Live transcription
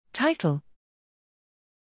Title: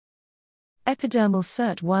 Epidermal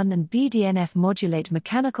SIRT1 and BDNF modulate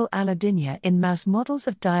mechanical allodynia in mouse models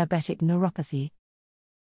of diabetic neuropathy.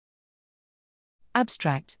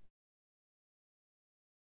 Abstract: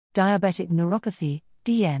 Diabetic neuropathy,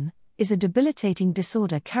 DN, is a debilitating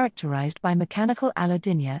disorder characterized by mechanical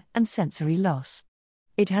allodynia and sensory loss.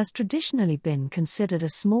 It has traditionally been considered a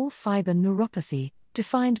small fiber neuropathy,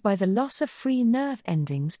 defined by the loss of free nerve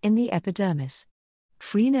endings in the epidermis.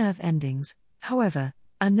 Free nerve endings, however,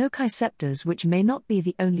 are nociceptors, which may not be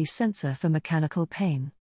the only sensor for mechanical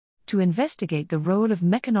pain. To investigate the role of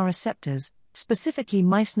mechanoreceptors, specifically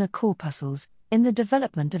Meissner corpuscles, in the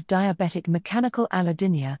development of diabetic mechanical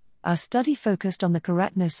allodynia, our study focused on the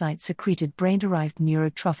keratinocyte-secreted brain-derived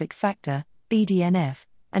neurotrophic factor, BDNF,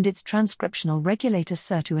 and its transcriptional regulator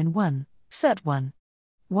SIRT1, SIRT1.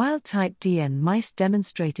 Wild-type DN mice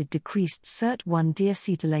demonstrated decreased SIRT1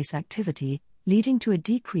 deacetylase activity, leading to a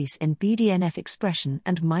decrease in BDNF expression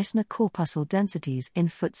and Meissner corpuscle densities in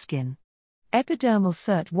foot skin. Epidermal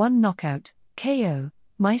SIRT1 knockout, KO,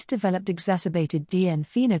 mice developed exacerbated DN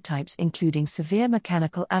phenotypes including severe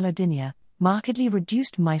mechanical allodynia, markedly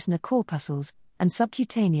reduced Meissner corpuscles, and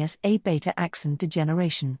subcutaneous A-beta axon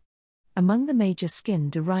degeneration. Among the major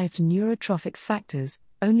skin-derived neurotrophic factors,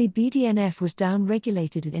 only BDNF was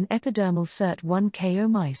downregulated in epidermal SIRT1 KO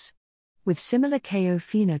mice. With similar KO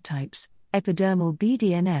phenotypes, epidermal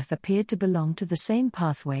BDNF appeared to belong to the same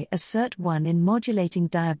pathway as SIRT1 in modulating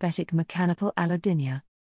diabetic mechanical allodynia.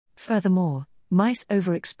 Furthermore, mice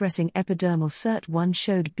overexpressing epidermal SIRT1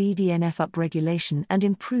 showed BDNF upregulation and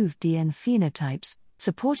improved DN phenotypes,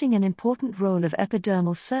 supporting an important role of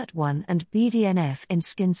epidermal SIRT1 and BDNF in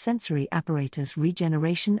skin sensory apparatus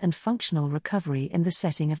regeneration and functional recovery in the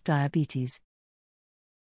setting of diabetes.